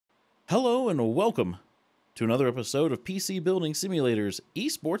Hello and welcome to another episode of PC Building Simulator's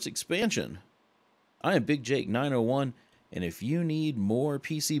Esports Expansion. I am Big Jake 901, and if you need more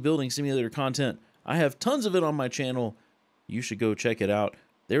PC Building Simulator content, I have tons of it on my channel. You should go check it out.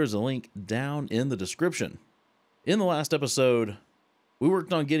 There is a link down in the description. In the last episode, we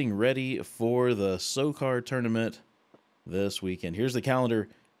worked on getting ready for the SoCar tournament this weekend. Here's the calendar.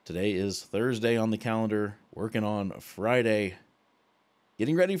 Today is Thursday on the calendar, working on Friday.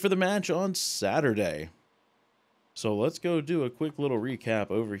 Getting ready for the match on Saturday. So let's go do a quick little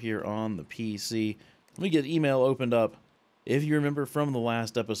recap over here on the PC. Let me get email opened up. If you remember from the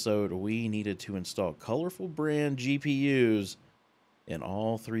last episode, we needed to install colorful brand GPUs in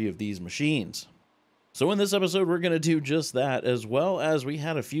all three of these machines. So in this episode, we're going to do just that, as well as we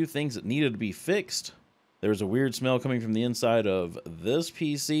had a few things that needed to be fixed. There's a weird smell coming from the inside of this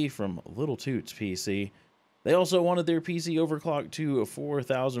PC from Little Toots PC. They also wanted their PC overclocked to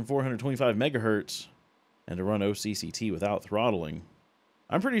 4,425 megahertz and to run OCCT without throttling.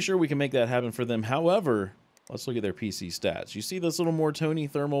 I'm pretty sure we can make that happen for them. However, let's look at their PC stats. You see this little Mortoni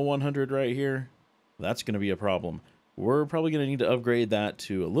Thermal 100 right here? That's going to be a problem. We're probably going to need to upgrade that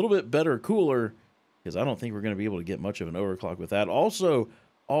to a little bit better cooler, because I don't think we're going to be able to get much of an overclock with that. Also,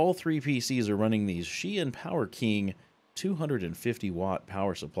 all three PCs are running these Shein Power King 250 watt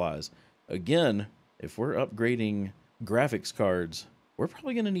power supplies. Again, if we're upgrading graphics cards, we're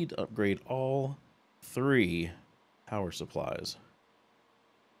probably going to need to upgrade all three power supplies.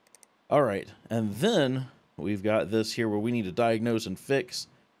 All right, and then we've got this here where we need to diagnose and fix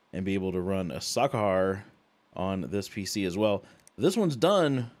and be able to run a SoCar on this PC as well. This one's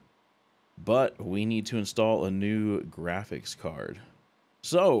done, but we need to install a new graphics card.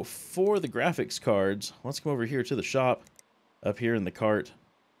 So for the graphics cards, let's come over here to the shop up here in the cart.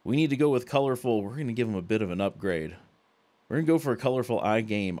 We need to go with colorful. We're going to give them a bit of an upgrade. We're going to go for a colorful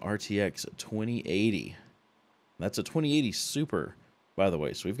iGame RTX 2080. That's a 2080 Super, by the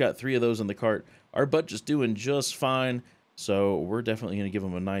way. So we've got three of those in the cart. Our budget's doing just fine, so we're definitely going to give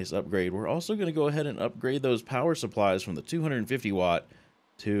them a nice upgrade. We're also going to go ahead and upgrade those power supplies from the 250 watt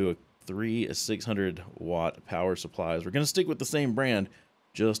to 600 watt power supplies. We're going to stick with the same brand,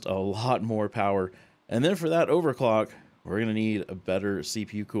 just a lot more power. And then for that overclock, we're going to need a better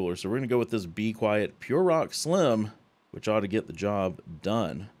CPU cooler. So we're going to go with this Be Quiet Pure Rock Slim, which ought to get the job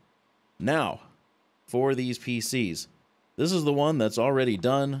done. Now, for these PCs, this is the one that's already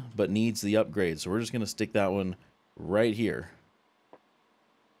done, but needs the upgrade. So we're just going to stick that one right here.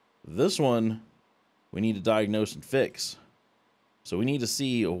 This one, we need to diagnose and fix. So we need to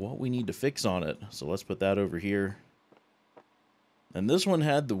see what we need to fix on it. So let's put that over here. And this one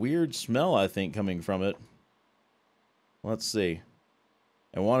had the weird smell, I think, coming from it. Let's see.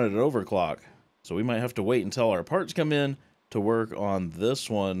 I wanted an overclock, so we might have to wait until our parts come in to work on this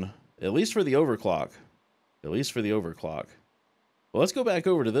one, at least for the overclock. At least for the overclock. Well, let's go back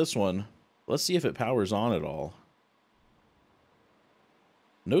over to this one. Let's see if it powers on at all.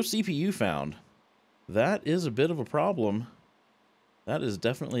 No CPU found. That is a bit of a problem. That is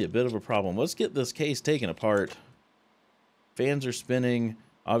definitely a bit of a problem. Let's get this case taken apart. Fans are spinning.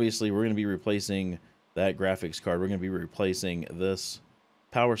 Obviously, we're going to be replacing that graphics card. We're going to be replacing this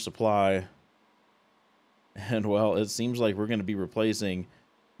power supply. And, well, it seems like we're going to be replacing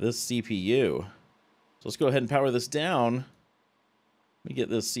this CPU. So let's go ahead and power this down. Let me get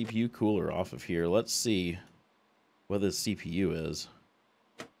this CPU cooler off of here. Let's see what this CPU is.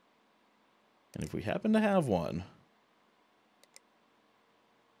 And if we happen to have one.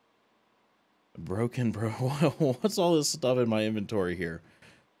 Broken, bro. What's all this stuff in my inventory here?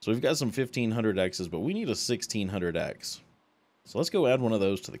 So we've got some 1500Xs, but we need a 1600X. So let's go add one of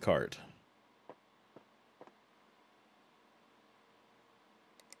those to the cart.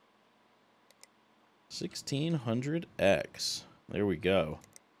 $1,600X. There we go.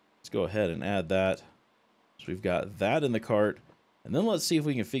 Let's go ahead and add that. So we've got that in the cart. And then let's see if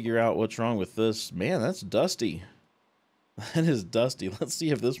we can figure out what's wrong with this. Man, that's dusty. That is dusty. Let's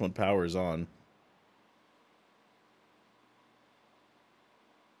see if this one powers on.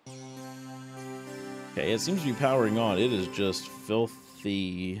 Okay, it seems to be powering on. It is just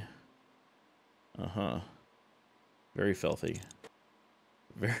filthy. Very filthy.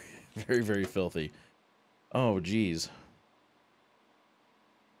 Very filthy. Oh, geez.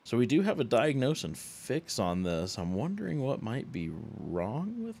 So we do have a diagnose and fix on this. I'm wondering what might be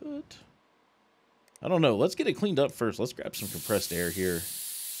wrong with it. I don't know. Let's get it cleaned up first. Let's grab some compressed air here.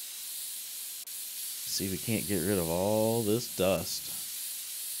 See if we can't get rid of all this dust.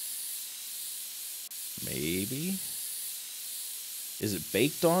 Maybe. Is it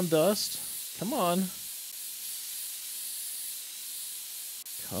baked on dust? Come on.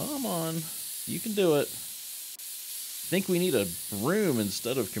 Come on. You can do it. Think we need a broom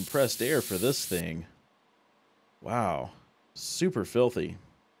instead of compressed air for this thing. Wow. Super filthy.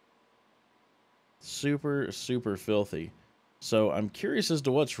 Super, super filthy. So I'm curious as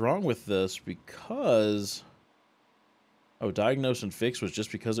to what's wrong with this because... Oh, diagnose and fix was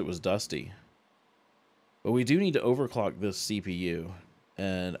just because it was dusty. But we do need to overclock this CPU.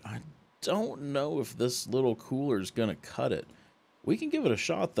 And I don't know if this little cooler is going to cut it. We can give it a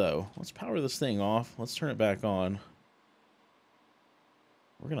shot, though. Let's power this thing off. Let's turn it back on.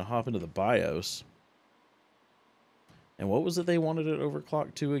 We're going to hop into the BIOS. And what was it they wanted it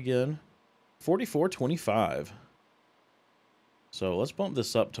overclocked to again? 4425. So let's bump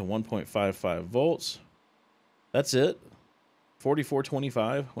this up to 1.55 volts. That's it.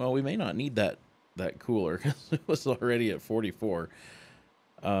 4425. Well, we may not need that cooler because it was already at 44.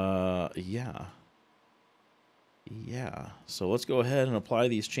 Yeah. So let's go ahead and apply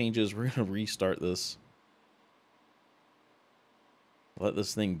these changes. We're going to restart this. Let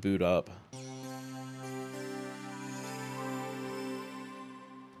this thing boot up.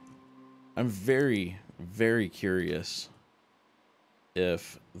 I'm very, very curious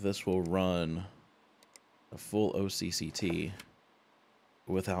if this will run a full OCCT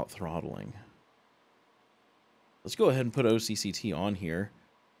without throttling. Let's go ahead and put OCCT on here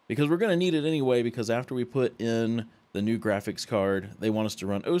because we're going to need it anyway, because after we put in the new graphics card, they want us to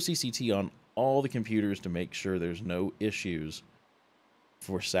run OCCT on all the computers to make sure there's no issues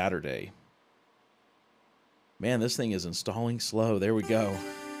for Saturday. Man, this thing is installing slow. There we go.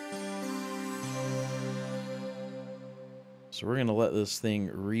 So we're going to let this thing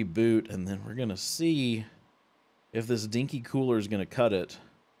reboot, and then we're going to see if this dinky cooler is going to cut it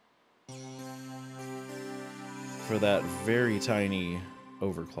for that very tiny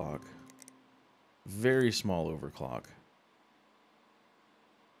overclock. Very small overclock.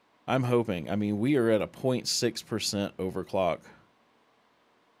 I'm hoping. I mean, we are at a 0.6% overclock.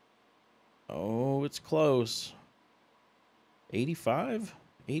 Oh, it's close. 85?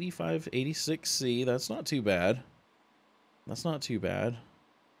 85, 86C. That's not too bad. That's not too bad.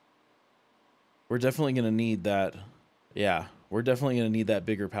 We're definitely going to need that. Yeah, we're definitely going to need that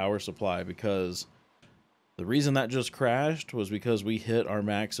bigger power supply, because the reason that just crashed was because we hit our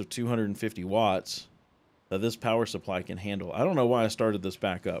max of 250 watts that this power supply can handle. I don't know why I started this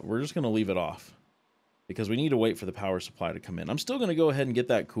back up. We're just going to leave it off because we need to wait for the power supply to come in. I'm still going to go ahead and get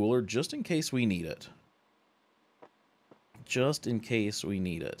that cooler just in case we need it. Just in case we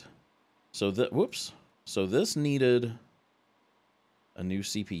need it. So that, whoops. So this needed a new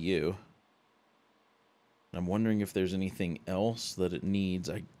CPU. I'm wondering if there's anything else that it needs.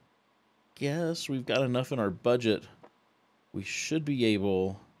 I guess we've got enough in our budget. We should be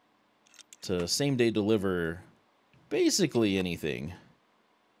able to same-day deliver basically anything.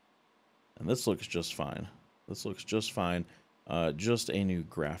 And this looks just fine. This looks just fine. Just a new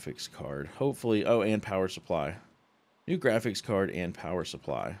graphics card. Hopefully, oh, and power supply. New graphics card and power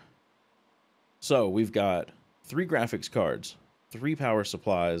supply. So we've got 3 graphics cards, 3 power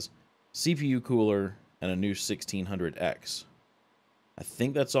supplies, CPU cooler, and a new 1600X. I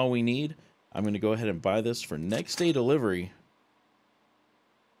think that's all we need. I'm going to go ahead and buy this for next day delivery.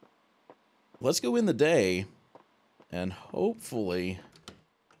 Let's go in the day, and hopefully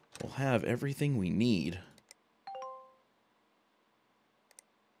we'll have everything we need.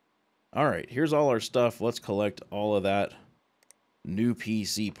 All right, here's all our stuff. Let's collect all of that new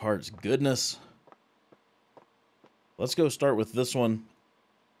PC parts goodness. Let's go start with this one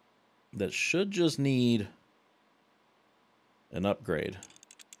that should just need an upgrade.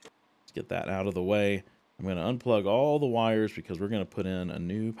 Let's get that out of the way. I'm going to unplug all the wires because we're going to put in a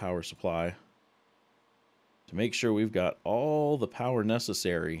new power supply to make sure we've got all the power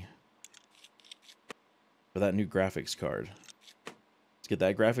necessary for that new graphics card. Let's get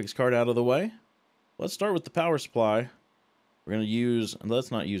that graphics card out of the way. Let's start with the power supply. We're going to use, and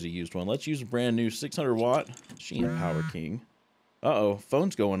let's not use a used one. Let's use a brand new 600 watt Shein Power King. Uh-oh,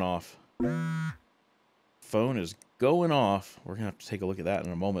 phone's going off. Phone is going off. We're going to have to take a look at that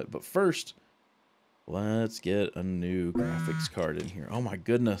in a moment. But first, let's get a new graphics card in here. Oh my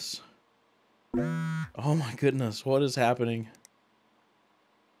goodness. Oh my goodness, what is happening?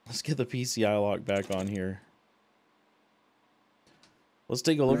 Let's get the PCI lock back on here. Let's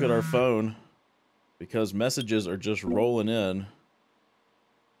take a look at our phone because messages are just rolling in.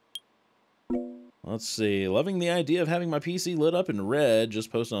 Let's see. Loving the idea of having my PC lit up in red.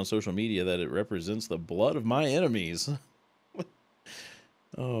 Just posted on social media that it represents the blood of my enemies.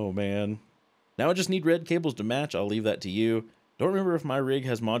 Oh, man. Now I just need red cables to match. I'll leave that to you. Don't remember if my rig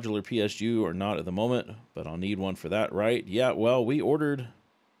has modular PSU or not at the moment, but I'll need one for that, right? Yeah, well, we ordered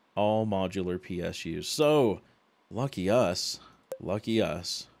All modular PSUs. So, lucky us. Lucky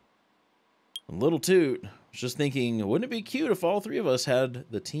us. A little toot. I was just thinking, wouldn't it be cute if all three of us had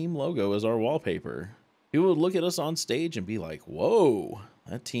the team logo as our wallpaper? People would look at us on stage and be like, whoa,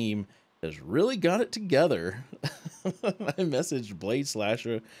 that team has really got it together. I messaged Blade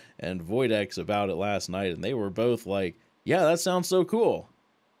Slasher and Voidex about it last night, and they were both like, yeah, that sounds so cool.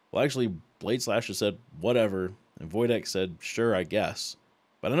 Well, actually, Blade Slasher said, whatever, and Voidex said, sure, I guess.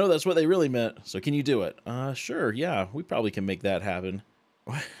 But I know that's what they really meant, so can you do it? Sure, yeah, we probably can make that happen.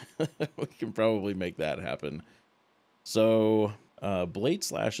 We can probably make that happen. So, Blade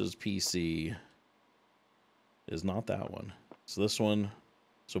Slash's PC is not that one. It's this one.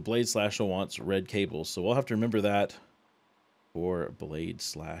 So Blade Slasher wants red cables, so we'll have to remember that for Blade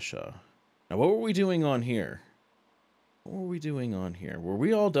Slasher. Now, what were we doing on here? What were we doing on here? Were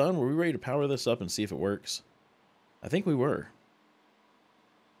we all done? Were we ready to power this up and see if it works? I think we were.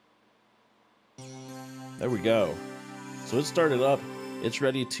 There we go. So it started up. It's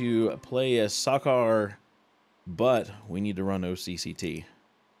ready to play as soccer, but we need to run OCCT.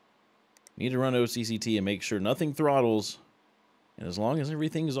 Need to run OCCT and make sure nothing throttles. And as long as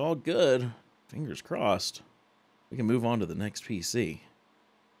everything's all good, fingers crossed, we can move on to the next PC.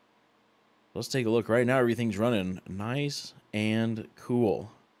 Let's take a look. Right now, everything's running nice and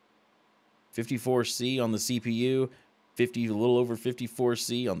cool. 54C on the CPU, a little over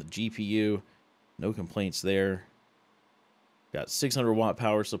 54C on the GPU. No complaints there. Got 600 watt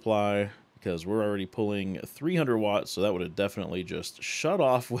power supply because we're already pulling 300 watts, so that would have definitely just shut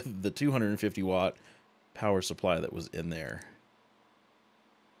off with the 250 watt power supply that was in there.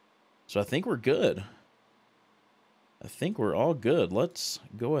 So I think we're good. I think we're all good. Let's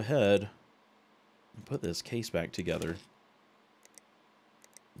go ahead and put this case back together.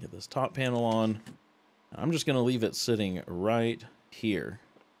 Get this top panel on. I'm just going to leave it sitting right here.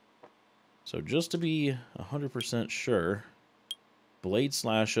 So just to be 100% sure, Blade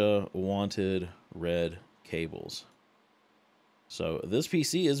Slasher wanted red cables. So this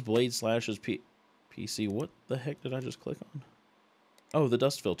PC is Blade Slasher's PC. What the heck did I just click on? Oh, the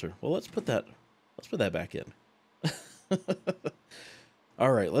dust filter. Well, let's put that back in.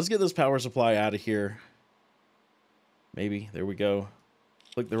 All right, let's get this power supply out of here. Maybe. There we go.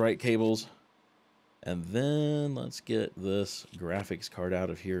 Click the right cables. And then let's get this graphics card out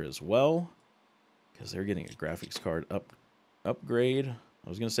of here as well, because they're getting a graphics card upgrade. I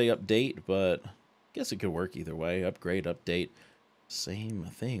was going to say update, but I guess it could work either way. Upgrade, update, same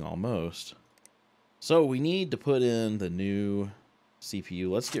thing almost. So we need to put in the new CPU.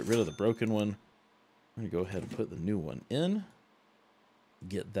 Let's get rid of the broken one. I'm going to go ahead and put the new one in.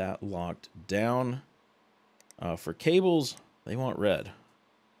 Get that locked down. For cables, they want red.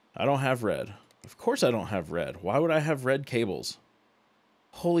 I don't have red. Of course I don't have red. Why would I have red cables?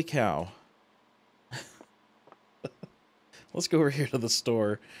 Holy cow. Let's go over here to the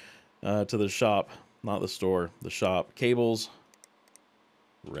store, to the shop. Not the store, the shop. Cables,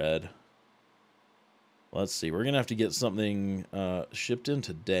 red. Let's see. We're going to have to get something shipped in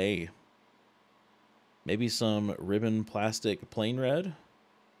today. Maybe some ribbon plastic plain red.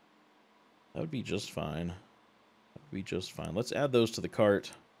 That would be just fine. That would be just fine. Let's add those to the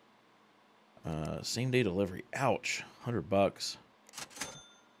cart. Same day delivery. Ouch. $100.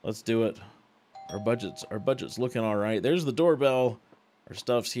 Let's do it. Our budget's looking all right. There's the doorbell. Our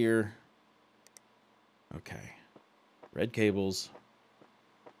stuff's here. Okay. Red cables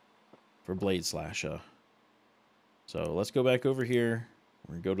for Blade Slasher. So let's go back over here.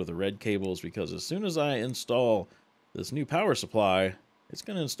 We're going to go to the red cables because as soon as I install this new power supply, it's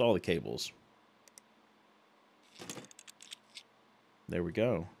going to install the cables. There we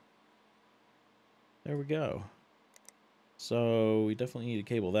go. There we go. So we definitely need to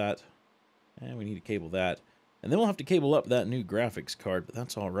cable that. And we need to cable that. And then we'll have to cable up that new graphics card, but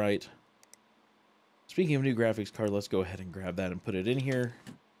that's all right. Speaking of new graphics card, let's go ahead and grab that and put it in here.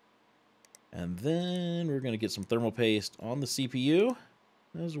 And then we're going to get some thermal paste on the CPU,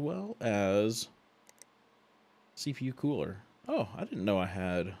 as well as CPU cooler. Oh, I didn't know I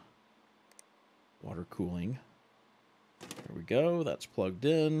had water cooling. There we go. That's plugged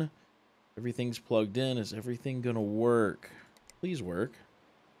in. Everything's plugged in. Is everything going to work? Please work.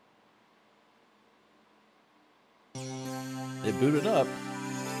 It booted up.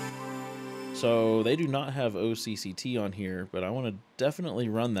 So they do not have OCCT on here, but I want to definitely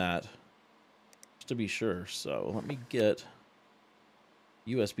run that just to be sure. So let me get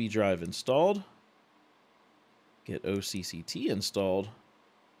USB drive installed. Get OCCT installed.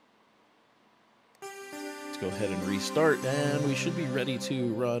 Let's go ahead and restart, and we should be ready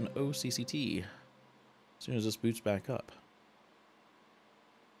to run OCCT as soon as this boots back up.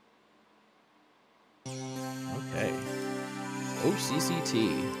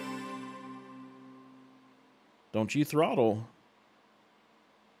 OCCT. Don't you throttle.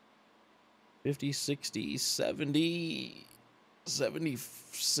 50, 60, 70,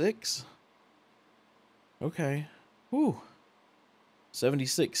 76. Okay. Whew.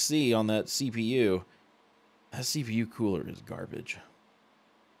 76C on that CPU. That CPU cooler is garbage.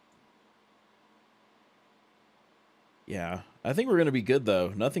 Yeah, I think we're going to be good,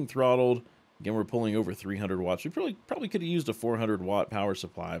 though. Nothing throttled. Again, we're pulling over 300 watts. We probably could have used a 400-watt power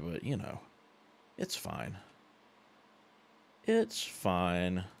supply, but, you know, it's fine. It's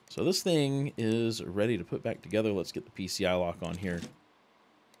fine. So this thing is ready to put back together. Let's get the PCI lock on here.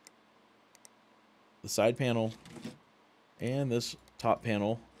 The side panel and this top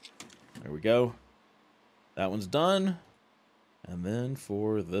panel. There we go. That one's done. And then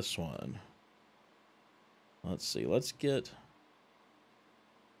for this one, let's see. Let's get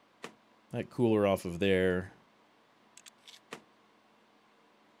that cooler off of there.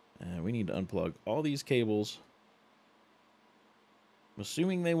 And we need to unplug all these cables. I'm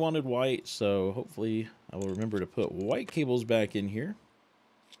assuming they wanted white, so hopefully I will remember to put white cables back in here.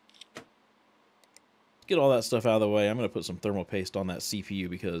 Let's get all that stuff out of the way. I'm going to put some thermal paste on that CPU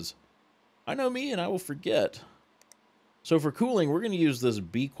because I know me and I will forget. So for cooling, we're going to use this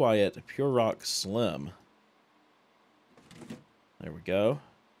Be Quiet Pure Rock Slim. There we go.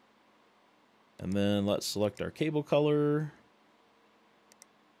 And then let's select our cable color.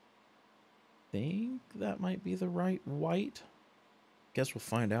 I think that might be the right white. Guess we'll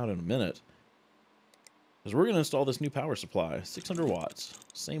find out in a minute. Because we're going to install this new power supply. 600 watts.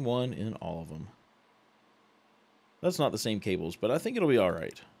 Same one in all of them. That's not the same cables, but I think it'll be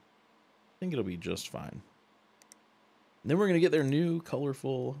alright. I think it'll be just fine. And then we're going to get their new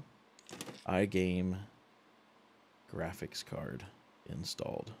colorful iGame graphics card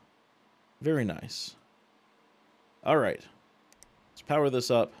installed. Very nice. Alright. Let's power this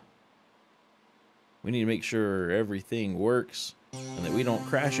up. We need to make sure everything works and that we don't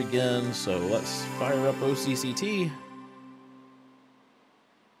crash again, so let's fire up OCCT.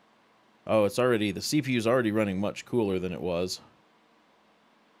 Oh, it's already, the CPU's already running much cooler than it was.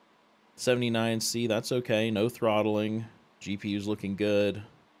 79C, that's okay, no throttling. GPU's looking good.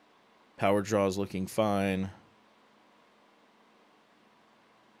 Power draw's looking fine.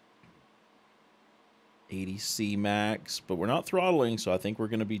 80C max, but we're not throttling, so I think we're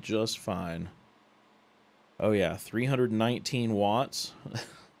going to be just fine. Oh yeah, 319 watts.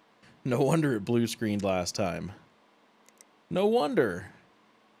 No wonder it blue screened last time. No wonder.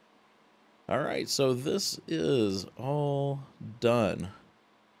 All right, so this is all done.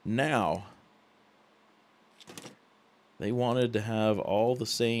 Now, they wanted to have all the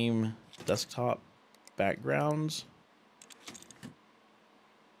same desktop backgrounds.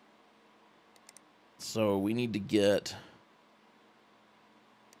 So we need to get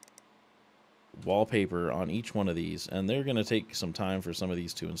wallpaper on each one of these, and they're going to take some time for some of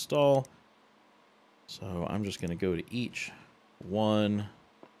these to install. So I'm just going to go to each one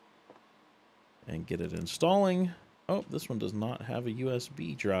and get it installing. Oh, this one does not have a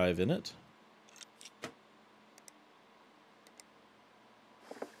USB drive in it.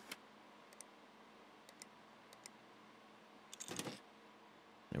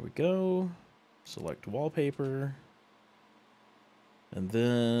 There we go. Select wallpaper. And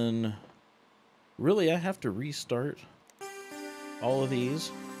then really I have to restart all of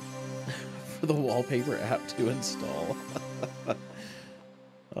these for the wallpaper app to install.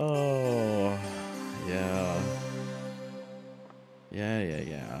 Oh, yeah.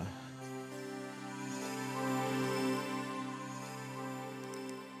 Yeah.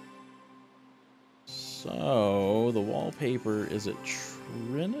 So, the wallpaper, is it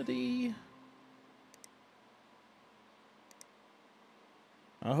Trinity?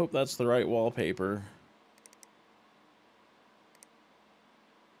 I hope that's the right wallpaper.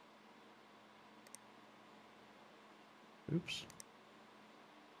 Oops.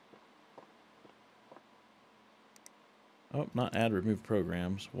 Oh, not add remove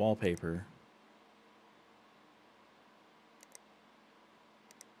programs. Wallpaper.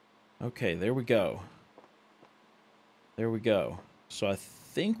 Okay, there we go. There we go. So I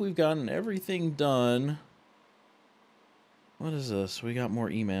think we've gotten everything done. What is this? We got more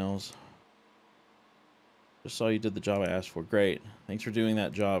emails. Just saw you did the job I asked for. Great. Thanks for doing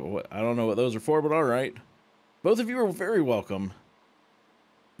that job. I don't know what those are for, but all right. Both of you are very welcome.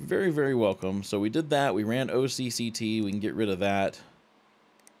 Very, very welcome. So we did that. We ran OCCT. We can get rid of that.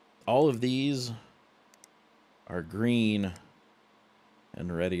 All of these are green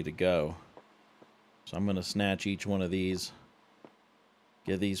and ready to go. So I'm going to snatch each one of these.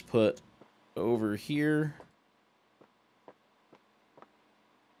 Get these put over here.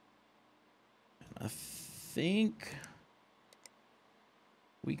 I think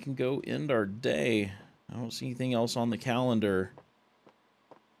we can go end our day. I don't see anything else on the calendar.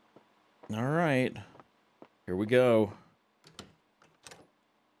 All right. Here we go.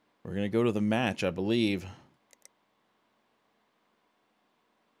 We're going to go to the match, I believe.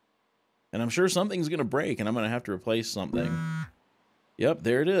 And I'm sure something's going to break, and I'm going to have to replace something. Yep,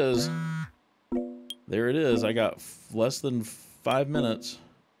 there it is. There it is. I got less than 5 minutes.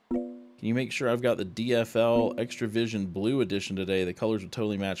 Can you make sure I've got the DFL Extra Vision Blue Edition today? The colors would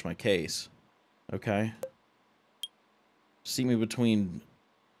totally match my case. Okay. See me between...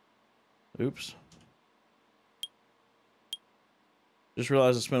 Oops. Just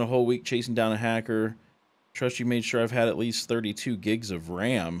realized I spent a whole week chasing down a hacker. Trust you made sure I've had at least 32 gigs of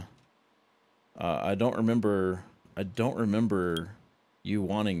RAM. I don't remember you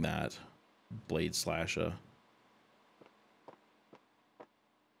wanting that, Blade Slasher.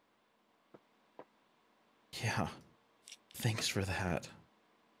 Yeah, thanks for that.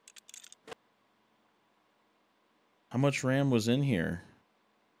 How much RAM was in here?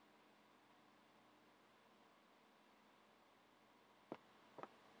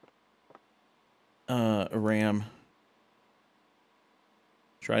 RAM.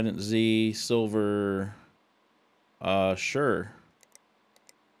 Trident Z, silver. Sure.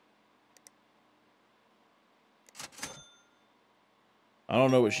 I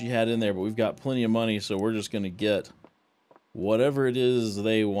don't know what she had in there, but we've got plenty of money, so we're just going to get whatever it is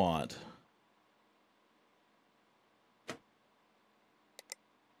they want.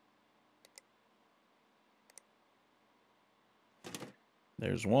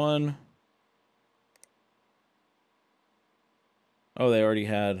 There's one. Oh, they already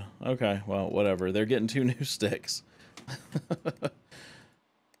had. Okay, well, whatever. They're getting 2 new sticks.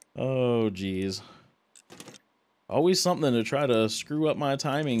 Oh, geez. Always something to try to screw up my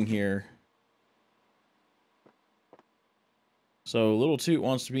timing here. So, Little Toot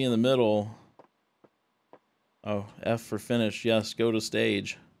wants to be in the middle. Oh, F for finish. Yes, go to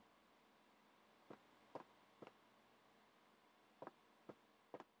stage.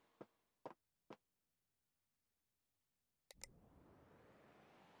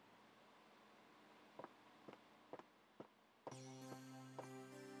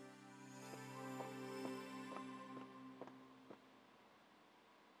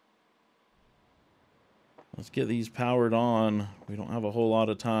 Let's get these powered on. We don't have a whole lot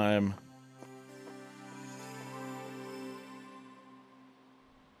of time.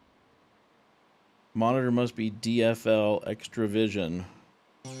 Monitor must be DFL Extra Vision.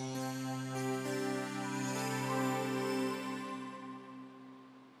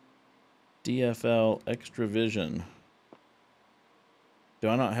 DFL Extra Vision. Do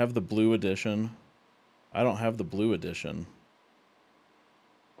I not have the blue edition? I don't have the blue edition.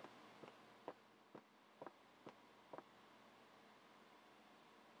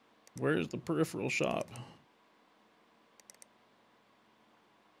 Where's the peripheral shop?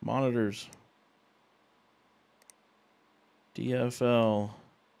 Monitors. DFL.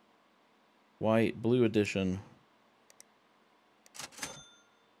 White, blue edition.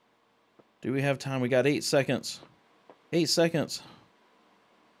 Do we have time? We got 8 seconds. 8 seconds.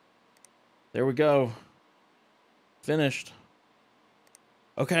 There we go. Finished.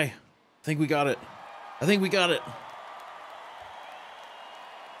 Okay. I think we got it. I think we got it.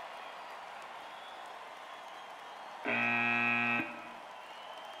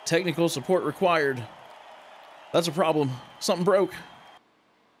 Technical support required. That's a problem. Something broke.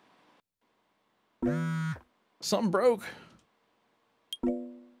 Something broke.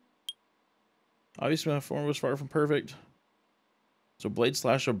 Obviously, my form was far from perfect. So Blade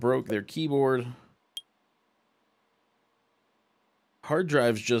Slasher broke their keyboard. Hard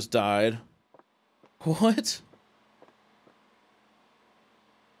drives just died. What?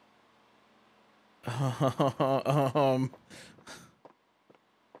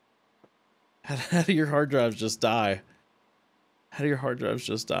 How do your hard drives just die? How do your hard drives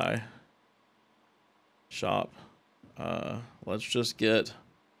just die? Shop. Let's just get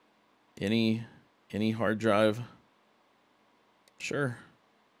any hard drive. Sure.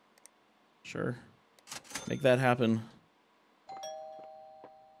 Sure. Make that happen.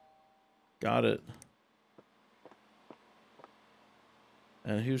 Got it.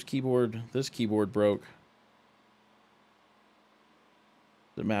 And whose keyboard? This keyboard broke.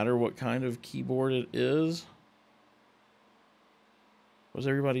 Does it matter what kind of keyboard it is? What does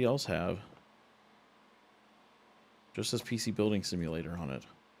everybody else have? Just says PC Building Simulator on it.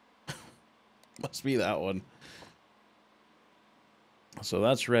 Must be that one. So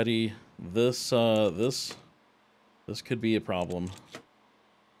that's ready. This could be a problem.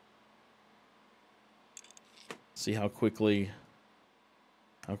 See how quickly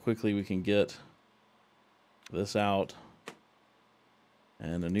we can get this out.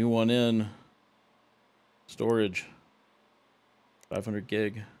 And a new one in. Storage. 500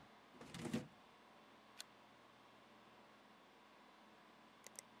 gig.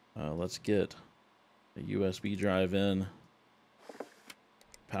 Let's get a USB drive in.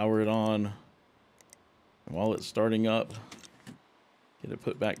 Power it on. And while it's starting up, get it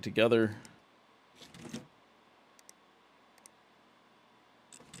put back together.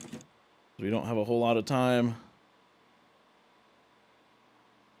 We don't have a whole lot of time.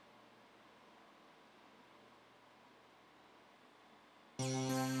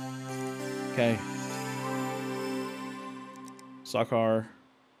 Okay. Sakar.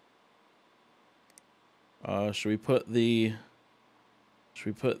 Should we put the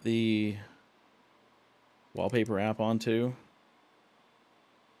wallpaper app on too?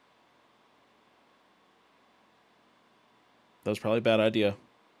 That was probably a bad idea.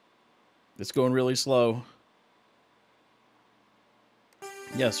 It's going really slow.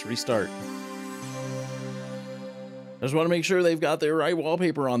 Yes, restart. I just want to make sure they've got their right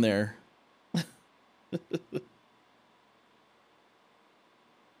wallpaper on there.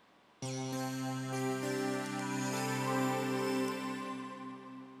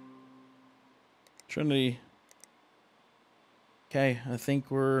 Trinity. Okay, I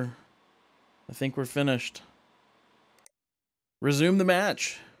think we're finished. Resume the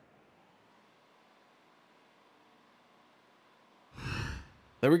match.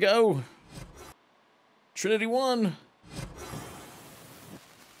 There we go. Trinity won.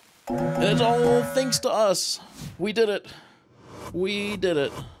 And it's all thanks to us. We did it. We did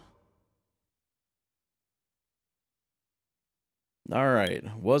it. All right.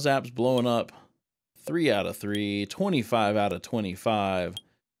 Was apps blowing up? 3 out of 3. 25 out of 25.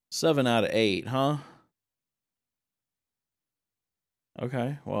 7 out of 8, huh?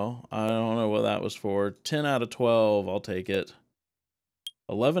 Okay, well, I don't know what that was for. 10 out of 12, I'll take it.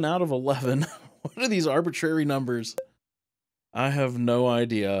 11 out of 11. What are these arbitrary numbers? I have no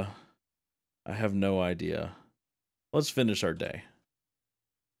idea. I have no idea. Let's finish our day.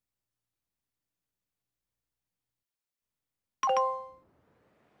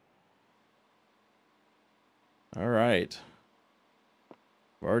 All right.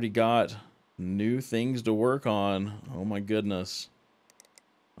 We've already got new things to work on. Oh my goodness.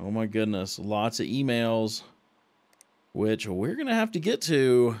 Oh my goodness. Lots of emails, which we're going to have to get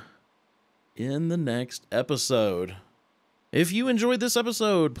to in the next episode. If you enjoyed this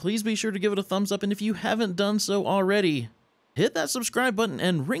episode, please be sure to give it a thumbs up. And if you haven't done so already, hit that subscribe button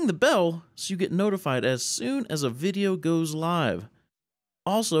and ring the bell so you get notified as soon as a video goes live.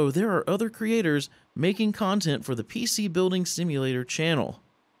 Also, there are other creators making content for the PC Building Simulator channel.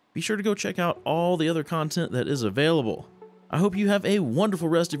 Be sure to go check out all the other content that is available. I hope you have a wonderful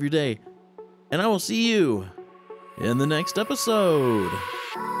rest of your day, and I will see you in the next episode.